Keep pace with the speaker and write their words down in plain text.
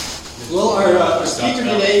Well, our speaker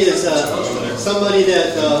today is somebody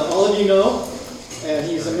that all of you know, and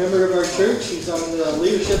he's a member of our church. He's on the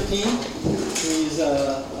leadership team. He's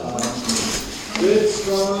a good,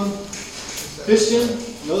 strong Christian,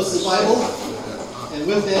 knows the Bible, and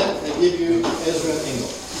with that, I give you Ezra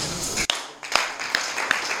Engel.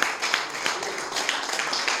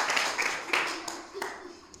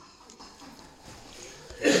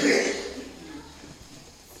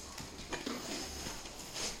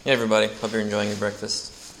 Hey everybody, hope you're enjoying your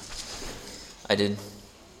breakfast. I did.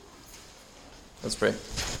 Let's pray.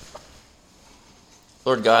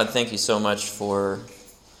 Lord God, thank you so much for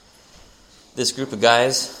this group of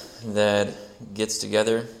guys that gets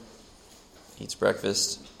together, eats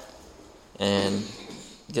breakfast, and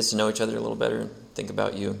gets to know each other a little better and think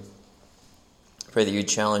about you. I pray that you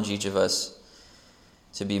challenge each of us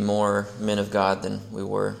to be more men of God than we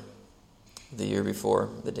were the year before,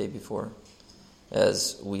 the day before,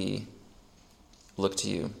 as we look to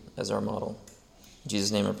you as our model. In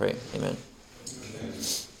Jesus' name I pray. Amen. Amen.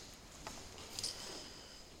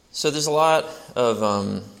 So there's a lot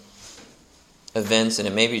of events, and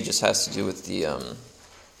it maybe just has to do with the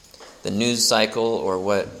news cycle or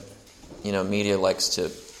what media likes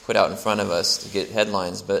to put out in front of us to get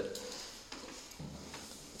headlines. But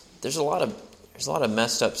there's a lot of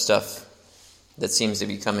messed up stuff that seems to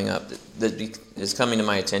be coming up, that is coming to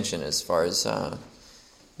my attention as far as,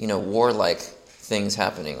 warlike things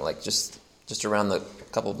happening. Like just around the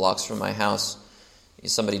couple blocks from my house,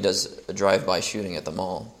 somebody does a drive-by shooting at the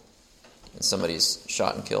mall, and somebody's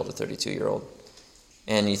shot and killed, a 32-year-old.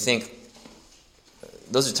 And you think,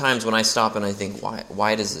 those are times when I stop and I think,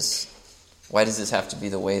 why does this have to be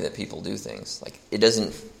the way that people do things? Like, I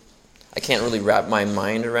can't really wrap my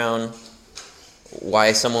mind around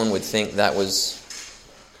why someone would think that was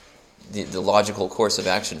the logical course of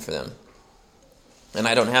action for them. And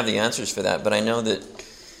I don't have the answers for that, but I know that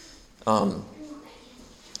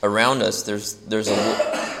around us there's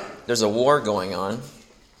a war going on.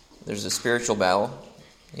 There's a spiritual battle,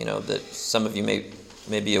 that some of you may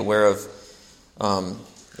be aware of,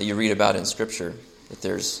 that you read about in Scripture, that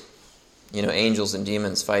there's angels and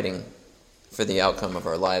demons fighting for the outcome of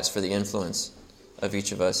our lives, for the influence of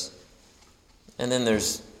each of us. And then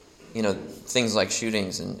there's, things like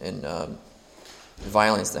shootings and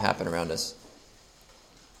violence that happen around us.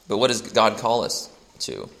 But what does God call us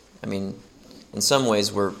to? I mean, in some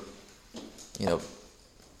ways we're,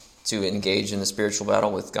 to engage in the spiritual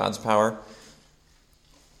battle with God's power.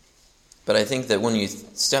 But I think that when you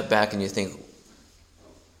step back and you think,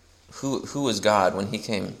 who was God when he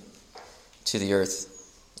came to the earth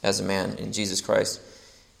as a man in Jesus Christ?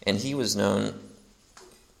 And he was known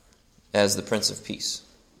as the Prince of Peace.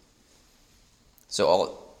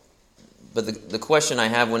 But the question I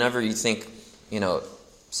have whenever you think,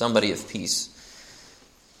 somebody of peace,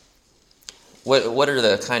 what are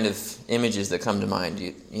the kind of images that come to mind?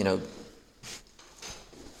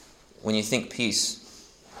 When you think peace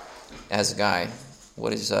as a guy,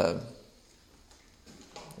 what are the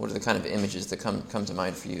kind of images that come to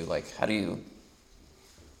mind for you? Like, how do you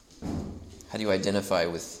identify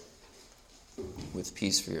with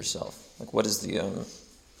peace for yourself? Like, what is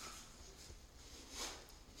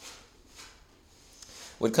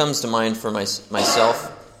what comes to mind for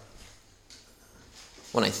myself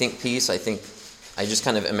when I think peace? I just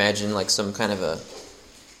kind of imagine like some kind of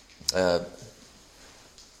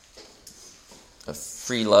a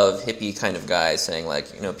free love hippie kind of guy saying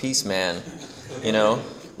like, peace, man,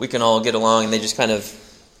 we can all get along, and they just kind of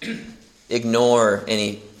ignore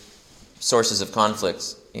any sources of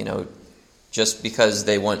conflicts, just because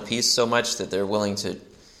they want peace so much that they're willing to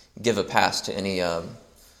give a pass to any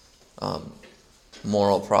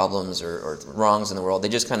moral problems or wrongs in the world. They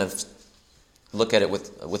just kind of look at it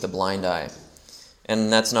with a blind eye.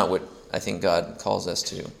 And that's not what I think God calls us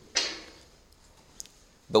to.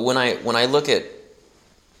 But when I look at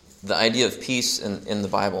the idea of peace in the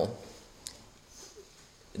Bible,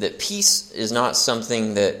 that peace is not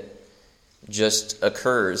something that just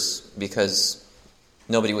occurs because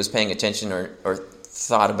nobody was paying attention or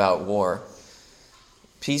thought about war.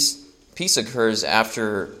 Peace occurs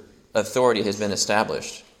after authority has been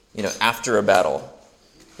established. After a battle.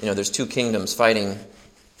 There's two kingdoms fighting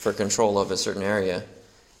for control of a certain area,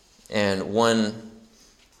 and one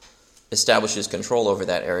establishes control over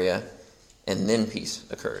that area, and then peace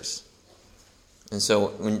occurs. And so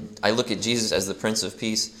when I look at Jesus as the Prince of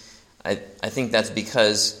Peace, I think that's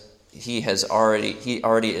because he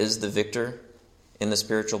already is the victor in the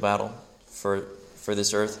spiritual battle for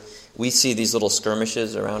this earth. We see these little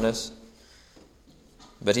skirmishes around us,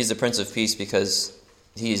 but he's the Prince of Peace because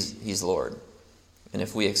he's Lord. And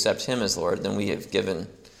if we accept him as Lord, then we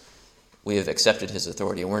have accepted his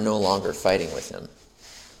authority, and we're no longer fighting with him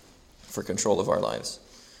for control of our lives.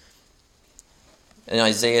 In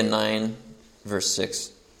Isaiah 9, verse 6,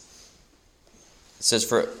 it says,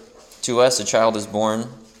 "For to us a child is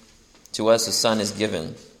born, to us a son is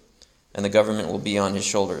given, and the government will be on his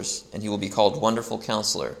shoulders, and he will be called Wonderful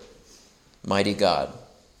Counselor, Mighty God,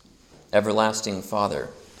 Everlasting Father,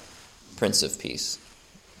 Prince of Peace."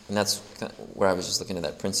 And that's where I was just looking at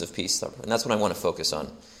that Prince of Peace stuff. And that's what I want to focus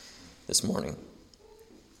on this morning.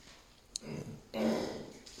 I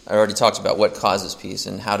already talked about what causes peace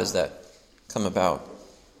and how does that come about.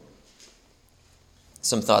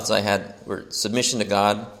 Some thoughts I had were submission to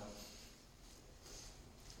God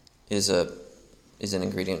is an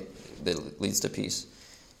ingredient that leads to peace.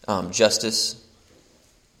 Justice,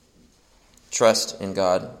 trust in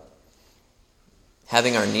God,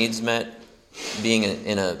 having our needs met, being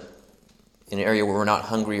in an area where we're not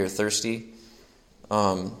hungry or thirsty,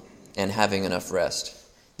 and having enough rest.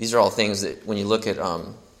 These are all things that when you look at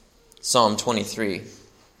Psalm 23,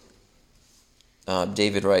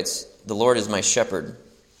 David writes, "The Lord is my shepherd,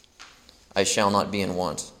 I shall not be in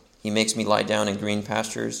want. He makes me lie down in green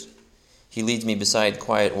pastures. He leads me beside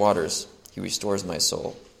quiet waters. He restores my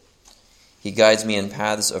soul. He guides me in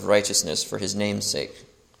paths of righteousness for his name's sake.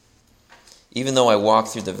 Even though I walk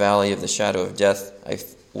through the valley of the shadow of death, I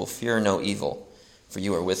will fear no evil, for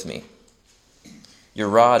you are with me. Your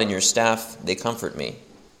rod and your staff, they comfort me.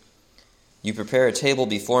 You prepare a table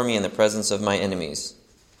before me in the presence of my enemies.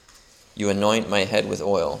 You anoint my head with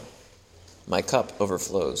oil. My cup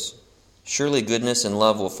overflows. Surely goodness and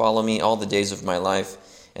love will follow me all the days of my life,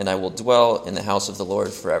 and I will dwell in the house of the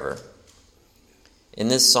Lord forever." In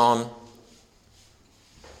this psalm,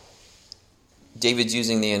 David's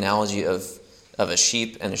using the analogy of a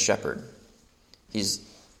sheep and a shepherd.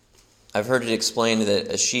 I've heard it explained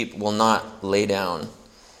that a sheep will not lay down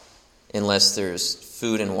unless there's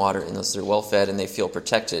food and water, unless they're well fed and they feel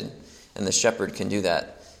protected, and the shepherd can do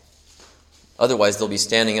that. Otherwise, they'll be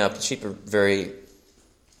standing up. Sheep are very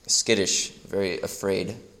skittish, very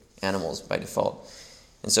afraid animals by default.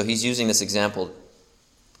 And so he's using this example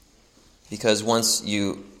because once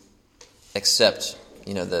you accept,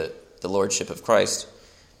 the lordship of Christ,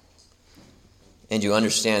 and you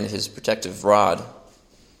understand his protective rod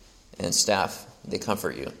and staff, they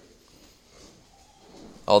comfort you.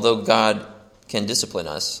 Although God can discipline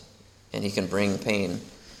us and he can bring pain,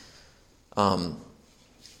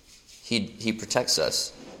 he protects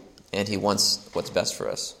us and he wants what's best for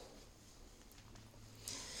us.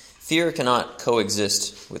 Fear cannot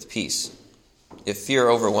coexist with peace. If fear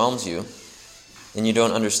overwhelms you, then you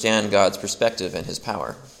don't understand God's perspective and his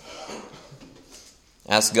power.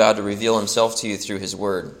 Ask God to reveal himself to you through his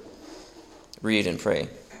word. Read and pray.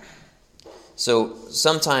 So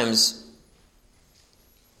sometimes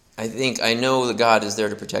I know that God is there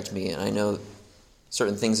to protect me, and I know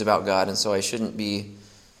certain things about God, and so I shouldn't be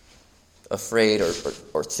afraid or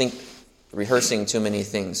rehearsing too many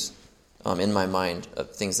things in my mind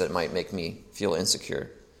of things that might make me feel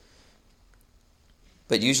insecure.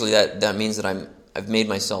 But usually that means that I've made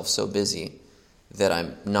myself so busy that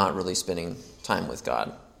I'm not really spending time with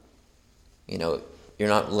God. You're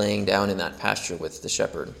not laying down in that pasture with the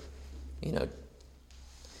shepherd,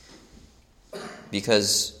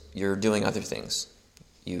 because you're doing other things.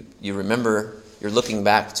 You remember, you're looking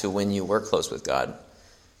back to when you were close with God,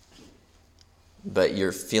 but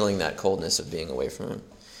you're feeling that coldness of being away from him.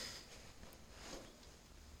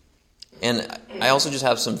 And I also just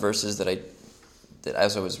have some verses that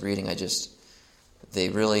as I was reading, they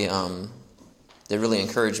really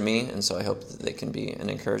encourage me, and so I hope that they can be an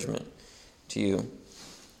encouragement to you.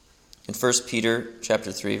 In 1 Peter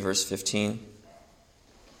chapter 3, verse 15,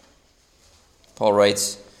 Paul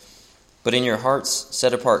writes, "But in your hearts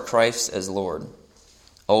set apart Christ as Lord.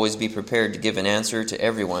 Always be prepared to give an answer to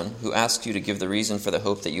everyone who asks you to give the reason for the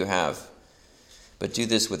hope that you have. But do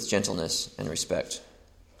this with gentleness and respect."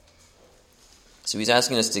 So he's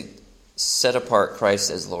asking us to set apart Christ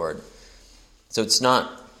as Lord. So it's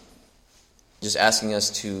not just asking us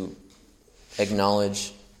to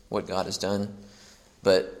acknowledge what God has done,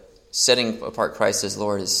 but setting apart Christ as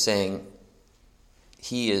Lord is saying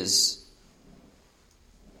he is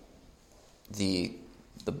the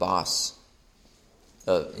boss,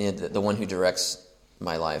 the one who directs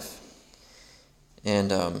my life, and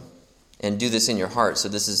do this in your heart. So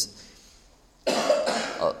this is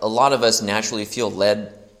a lot of us naturally feel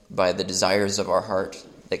led by the desires of our heart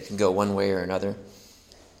that can go one way or another,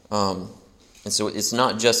 and so it's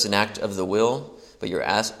not just an act of the will, but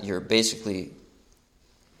you're basically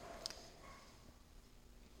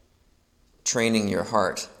training your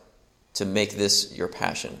heart to make this your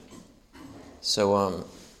passion. So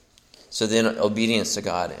then obedience to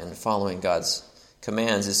God and following God's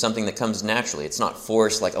commands is something that comes naturally. It's not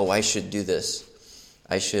forced, like, oh, I should do this.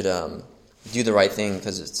 I should do the right thing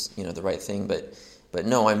because it's the right thing. But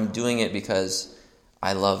no, I'm doing it because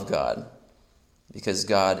I love God. Because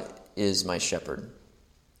God is my shepherd.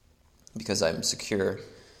 Because I'm secure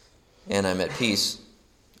and I'm at peace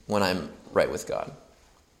when I'm right with God.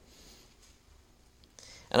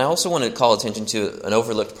 And I also want to call attention to an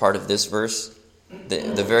overlooked part of this verse,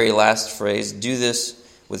 the very last phrase, do this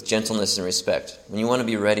with gentleness and respect. When you want to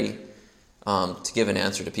be ready to give an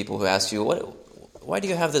answer to people who ask you, why do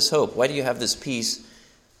you have this hope? Why do you have this peace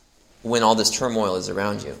when all this turmoil is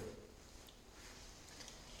around you?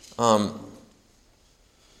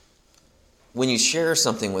 When you share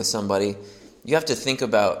something with somebody, you have to think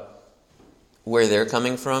about where they're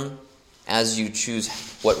coming from as you choose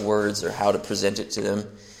what words or how to present it to them.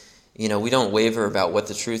 We don't waver about what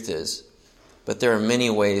the truth is, but there are many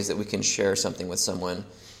ways that we can share something with someone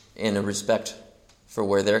in a respect for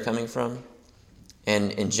where they're coming from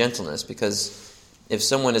and in gentleness, because if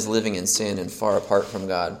someone is living in sin and far apart from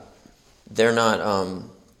God, they're not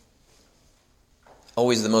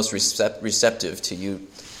always the most receptive to you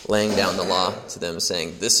laying down the law to them,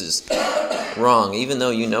 saying, this is wrong, even though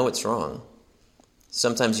you know it's wrong.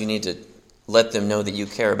 Sometimes you need to let them know that you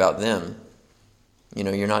care about them.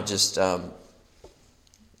 You're not just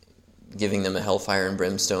giving them a hellfire and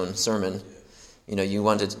brimstone sermon. You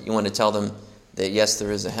want to tell them that, yes,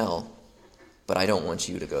 there is a hell, but I don't want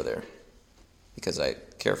you to go there because I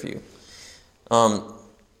care for you.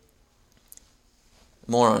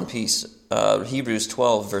 More on peace. Hebrews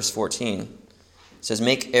 12, verse 14 says,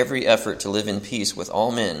 make every effort to live in peace with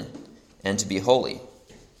all men and to be holy.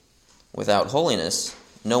 Without holiness,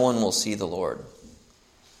 no one will see the Lord.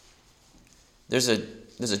 There's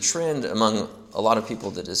a trend among a lot of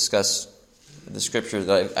people that discuss the scripture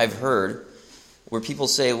that I've heard where people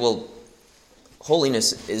say, well,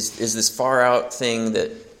 holiness is this far out thing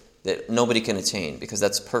that nobody can attain because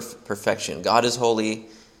that's perfection. God is holy.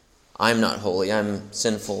 I'm not holy. I'm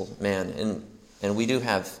sinful man. And we do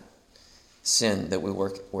have sin that we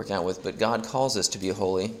work out with, but God calls us to be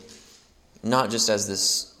holy, not just as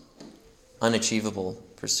this unachievable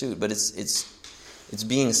pursuit, but it's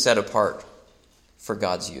being set apart for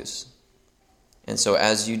God's use. And so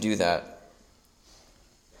as you do that,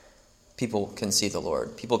 people can see the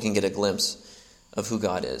Lord. People can get a glimpse of who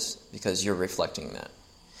God is because you're reflecting that.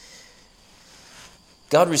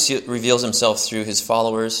 God reveals himself through his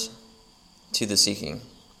followers to the seeking.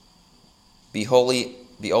 Be holy,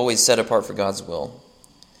 be always set apart for God's will.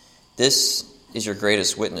 This is your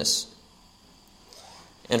greatest witness.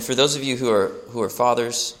 And for those of you who are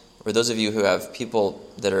fathers, or those of you who have people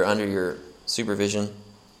that are under your supervision,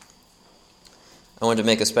 I want to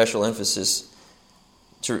make a special emphasis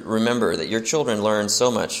to remember that your children learn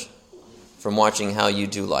so much from watching how you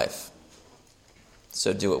do life.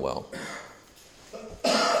 So do it well.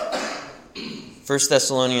 1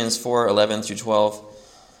 Thessalonians 4, 11 through 12.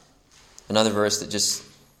 Another verse that just,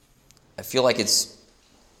 I feel like it's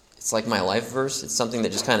like my life verse. It's something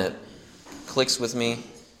that just kind of clicks with me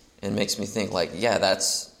and makes me think like, yeah,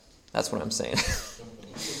 that's what I'm saying.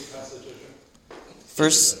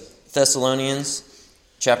 1 Thessalonians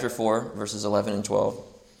chapter 4, verses 11 and 12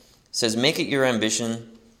 says, make it your ambition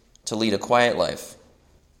to lead a quiet life,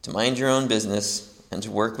 to mind your own business, and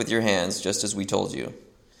to work with your hands just as we told you,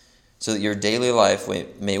 so that your daily life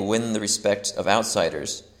may win the respect of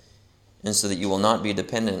outsiders, and so that you will not be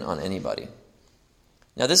dependent on anybody.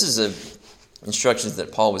 Now, this is instructions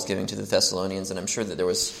that Paul was giving to the Thessalonians, and I'm sure that there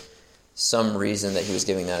was some reason that he was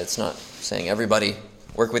giving that. It's not saying, everybody,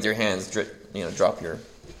 work with your hands, drop your,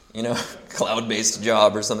 cloud-based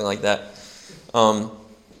job or something like that.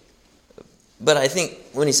 But I think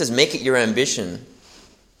when he says, make it your ambition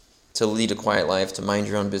to lead a quiet life, to mind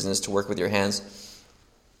your own business, to work with your hands,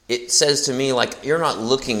 it says to me, like, you're not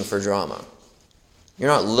looking for drama.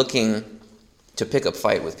 You're not looking to pick a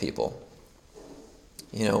fight with people.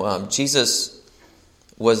 Jesus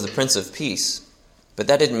was the Prince of Peace, but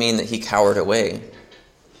that didn't mean that he cowered away,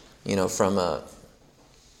 from an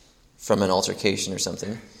altercation or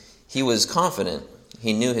something. He was confident.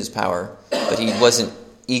 He knew his power, but he wasn't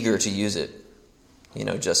eager to use it,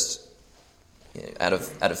 just out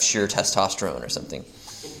of sheer testosterone or something.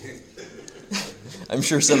 I'm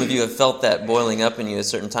sure some of you have felt that boiling up in you at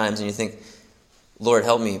certain times, and you think, Lord,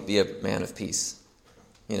 help me be a man of peace.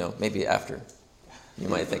 Maybe after. You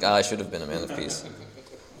might think, I should have been a man of peace.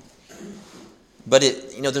 But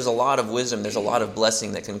there's a lot of wisdom, there's a lot of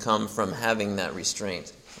blessing that can come from having that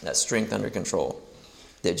restraint, that strength under control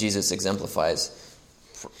that Jesus exemplifies.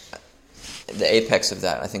 The apex of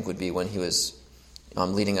that, I think, would be when he was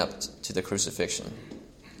leading up to the crucifixion.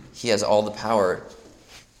 He has all the power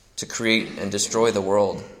to create and destroy the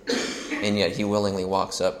world, and yet he willingly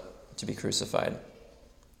walks up to be crucified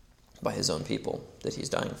by his own people that he's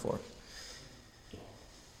dying for.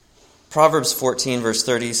 Proverbs 14 verse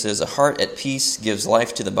 30 says, "A heart at peace gives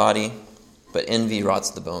life to the body, but envy rots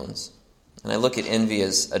the bones." And I look at envy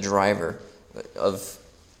as a driver of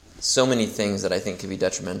so many things that I think can be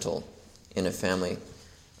detrimental in a family.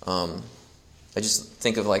 I just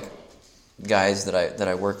think of like guys that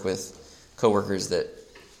I work with, coworkers that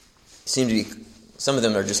seem to be, some of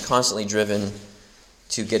them are just constantly driven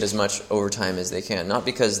to get as much overtime as they can. Not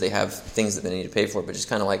because they have things that they need to pay for, but just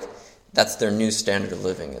kind of like that's their new standard of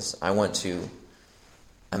living is I want to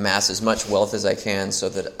amass as much wealth as I can so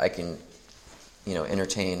that I can,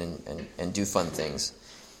 entertain and do fun things.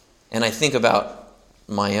 And I think about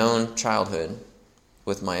my own childhood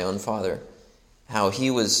with my own father, how he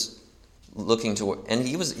was looking to, and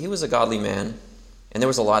he was a godly man, and there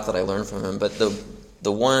was a lot that I learned from him, but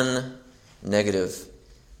the one negative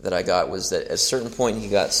that I got was that at a certain point he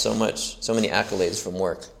got so many accolades from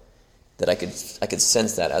work that I could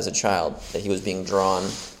sense that as a child, that he was being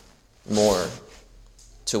drawn more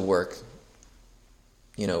to work,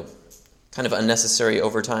 kind of unnecessary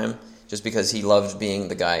overtime, just because he loved being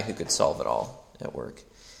the guy who could solve it all at work.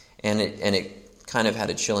 And it kind of had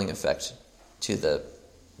a chilling effect to the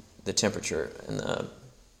temperature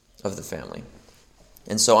of the family.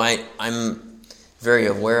 And so I'm very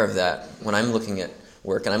aware of that when I'm looking at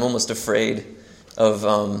work, and I'm almost afraid of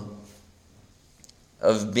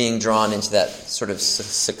being drawn into that sort of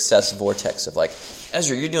success vortex of like,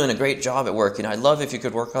 Ezra, you're doing a great job at work. I'd love if you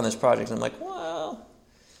could work on this project. And I'm like, well,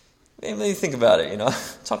 maybe think about it.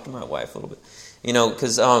 Talk to my wife a little bit.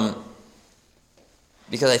 Because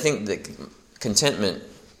I think that contentment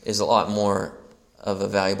is a lot more of a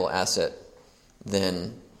valuable asset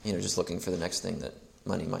than just looking for the next thing that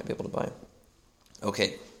money might be able to buy.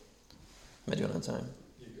 Okay, am I doing on time?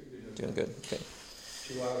 You're doing good. Okay.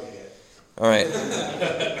 2 hours yet. All right.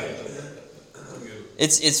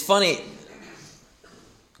 It's funny.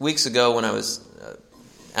 Weeks ago, when I was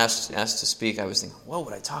asked to speak, I was thinking, what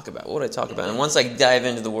would I talk about? What would I talk about? And once I dive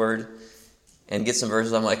into the Word and get some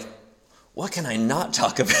verses, I'm like, what can I not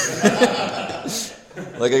talk about?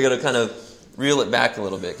 Like I got to kind of reel it back a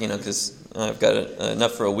little bit, because I've got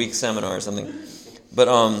enough for a week seminar or something. But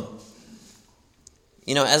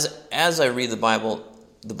as I read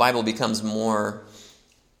the Bible becomes more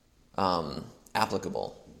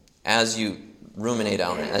applicable. As you ruminate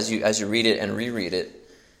on it, as you read it and reread it,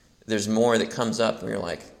 there's more that comes up, and you're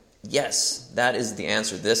like, yes, that is the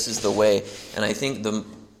answer. This is the way. And I think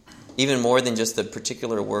even more than just the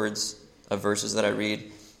particular words of verses that I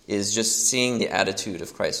read is just seeing the attitude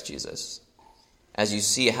of Christ Jesus. As you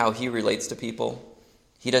see how he relates to people,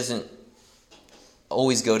 he doesn't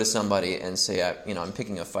always go to somebody and say, I'm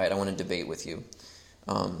picking a fight, I want to debate with you.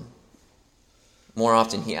 More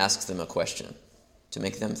often he asks them a question to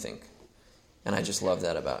make them think. And I just love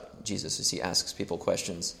that about Jesus, is he asks people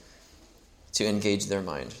questions to engage their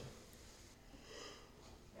mind.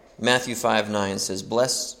 Matthew 5:9 says,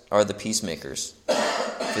 "Blessed are the peacemakers,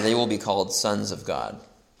 for they will be called sons of God."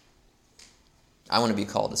 I want to be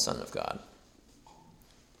called a son of God.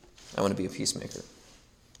 I want to be a peacemaker.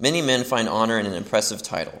 Many men find honor in an impressive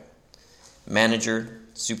title: manager,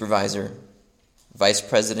 supervisor, vice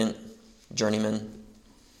president, journeyman.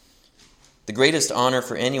 The greatest honor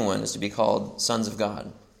for anyone is to be called sons of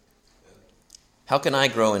God. How can I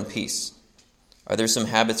grow in peace? Are there some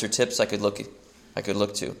habits or tips I could look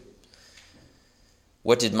to?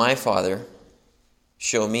 What did my Father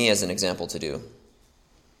show me as an example to do?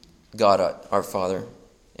 God, our Father,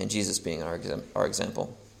 and Jesus being our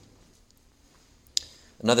example.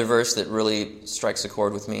 Another verse that really strikes a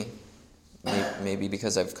chord with me, maybe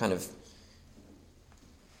because I kind of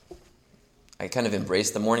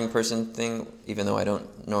embraced the morning person thing, even though I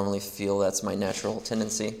don't normally feel that's my natural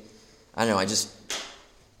tendency. I don't know,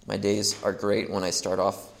 my days are great when I start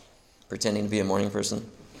off pretending to be a morning person.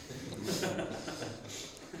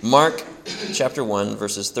 Mark chapter 1,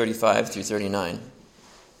 verses 35 through 39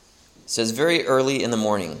 says, "Very early in the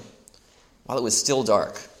morning, while it was still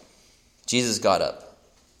dark, Jesus got up,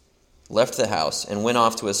 left the house, and went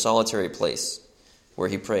off to a solitary place where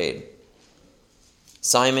he prayed.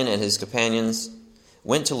 Simon and his companions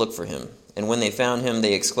went to look for him, and when they found him,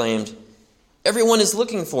 they exclaimed, 'Everyone is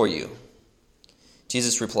looking for you.'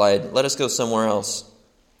 Jesus replied, 'Let us go somewhere else,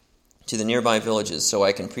 to the nearby villages, so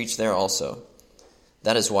I can preach there also.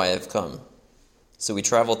 That is why I have come.' So he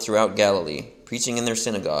traveled throughout Galilee, preaching in their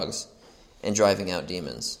synagogues and driving out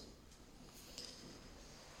demons.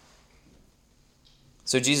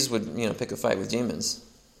 So Jesus would, pick a fight with demons.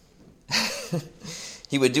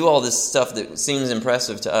 He would do all this stuff that seems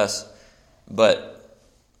impressive to us, but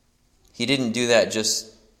he didn't do that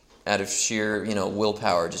just out of sheer,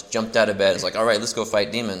 willpower. Just jumped out of bed. It's like, all right, let's go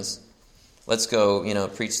fight demons. Let's go,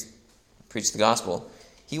 preach the gospel.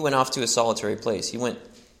 He went off to a solitary place. He went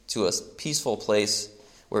to a peaceful place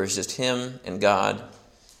where it was just him and God,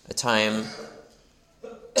 a time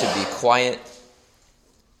to be quiet.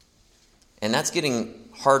 And that's getting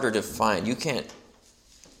harder to find. You can't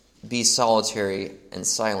be solitary and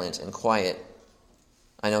silent and quiet.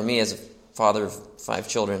 I know me as a father of 5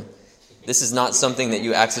 children, this is not something that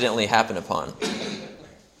you accidentally happen upon.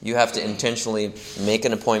 You have to intentionally make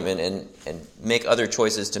an appointment and make other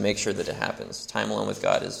choices to make sure that it happens. Time alone with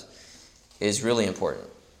God is really important.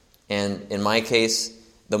 And in my case,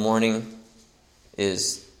 the morning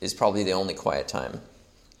is probably the only quiet time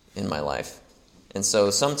in my life. And so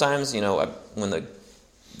sometimes, when the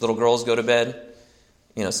little girls go to bed,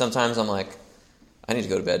 sometimes I'm like, I need to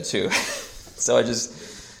go to bed too. So I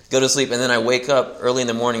just go to sleep, and then I wake up early in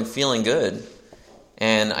the morning feeling good,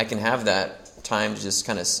 and I can have that time to just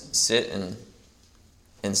kind of sit, and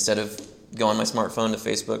instead of go on my smartphone to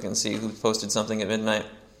Facebook and see who posted something at midnight,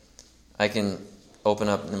 I can open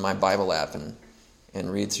up in my Bible app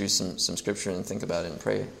and read through some scripture and think about it and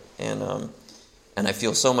pray. And I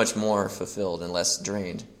feel so much more fulfilled and less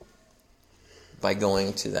drained by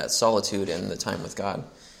going to that solitude and the time with God,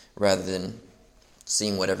 rather than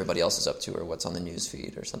seeing what everybody else is up to or what's on the news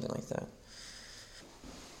feed or something like that.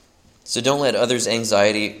 So don't let others'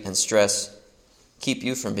 anxiety and stress keep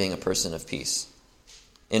you from being a person of peace.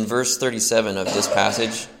 In verse 37 of this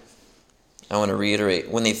passage, I want to reiterate,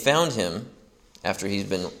 when they found him after he'd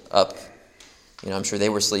been up, I'm sure they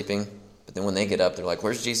were sleeping, but then when they get up, they're like,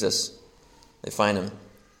 where's Jesus? They find him.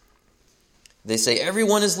 They say,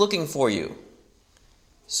 everyone is looking for you.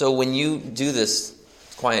 So when you do this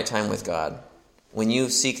quiet time with God, when you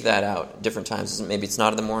seek that out at different times, maybe it's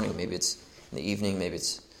not in the morning, maybe it's in the evening, maybe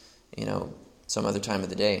it's, some other time of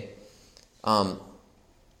the day.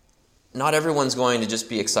 Not everyone's going to just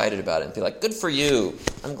be excited about it and be like, good for you.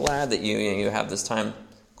 I'm glad that you have this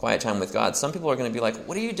quiet time with God. Some people are going to be like,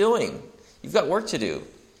 what are you doing? You've got work to do.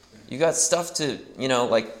 You got stuff to,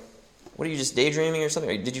 what are you, just daydreaming or something?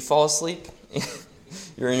 Or did you fall asleep?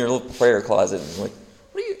 You're in your little prayer closet and you're like,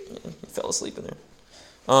 you fell asleep in there.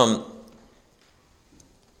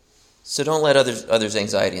 So don't let others'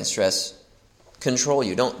 anxiety and stress control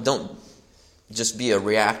you. Don't just be a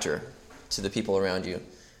reactor to the people around you.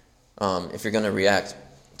 If you're going to react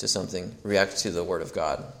to something, react to the Word of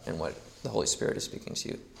God and what the Holy Spirit is speaking to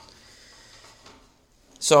you.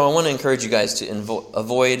 So I want to encourage you guys to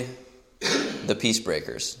avoid the peace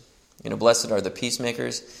breakers. Blessed are the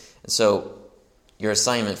peacemakers. And so your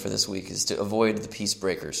assignment for this week is to avoid the peace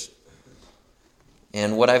breakers.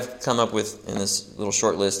 And what I've come up with in this little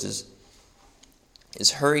short list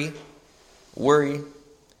is hurry, worry,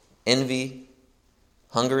 envy,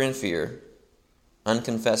 hunger and fear,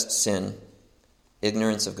 unconfessed sin,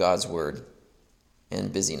 ignorance of God's word,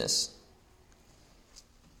 and busyness.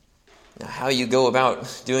 Now, how you go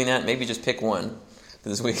about doing that, maybe just pick one for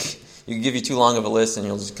this week. You can give you too long of a list and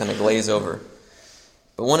you'll just kind of glaze over.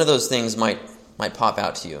 But one of those things might pop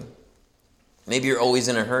out to you. Maybe you're always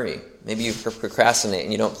in a hurry. Maybe you procrastinate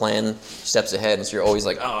and you don't plan steps ahead, and so you're always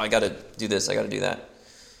like, oh, I got to do this, I got to do that.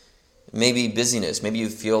 Maybe busyness. Maybe you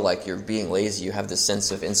feel like you're being lazy. You have this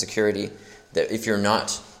sense of insecurity that if you're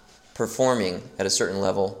not performing at a certain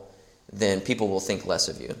level, then people will think less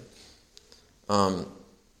of you.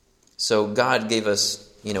 So God gave us,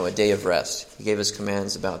 a day of rest. He gave us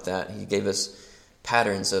commands about that. He gave us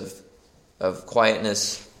patterns of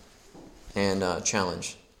quietness and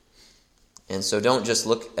challenge. And so don't just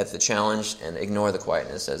look at the challenge and ignore the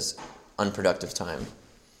quietness as unproductive time.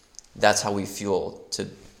 That's how we fuel to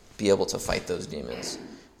be able to fight those demons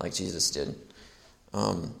like Jesus did.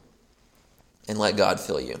 And let God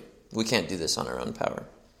fill you. We can't do this on our own power.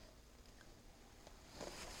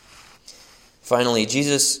 Finally,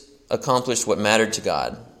 Jesus accomplished what mattered to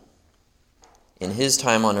God in his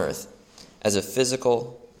time on earth as a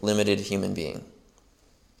physical, limited human being.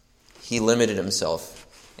 He limited himself,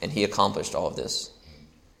 and he accomplished all of this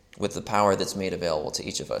with the power that's made available to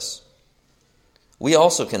each of us. We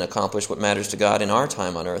also can accomplish what matters to God in our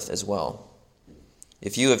time on earth as well.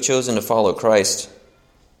 If you have chosen to follow Christ,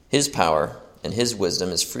 his power and his wisdom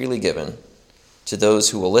is freely given to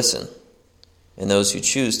those who will listen and those who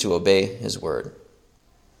choose to obey his word.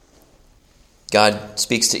 God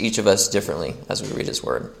speaks to each of us differently as we read his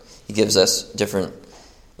word. He gives us different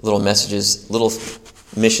little messages, little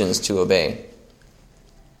missions to obey.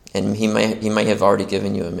 And he might have already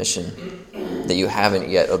given you a mission that you haven't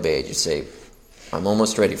yet obeyed. You say, I'm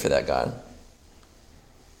almost ready for that, God.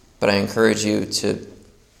 But I encourage you to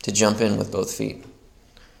jump in with both feet,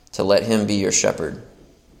 to let him be your shepherd,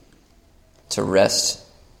 to rest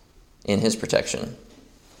in his protection,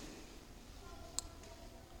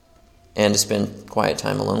 and to spend quiet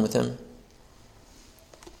time alone with him.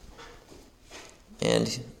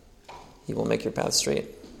 And he will make your path straight.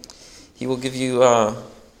 He will give you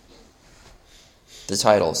the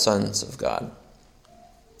title, Sons of God.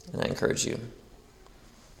 And I encourage you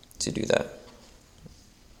to do that.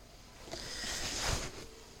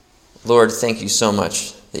 Lord, thank you so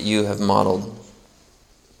much that you have modeled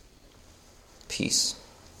peace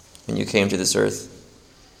when you came to this earth.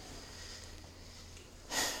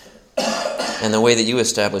 And the way that you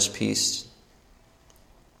establish peace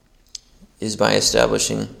is by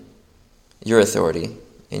establishing your authority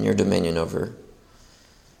and your dominion over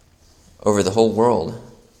the whole world.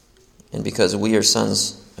 And because we are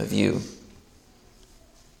sons of you,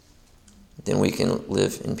 then we can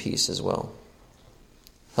live in peace as well.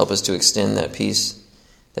 Help us to extend that peace,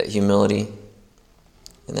 that humility,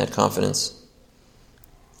 and that confidence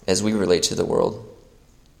as we relate to the world,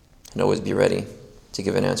 and always be ready to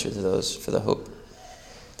give an answer to those for the hope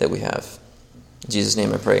that we have. In Jesus'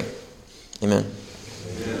 name I pray. Amen.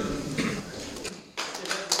 Amen.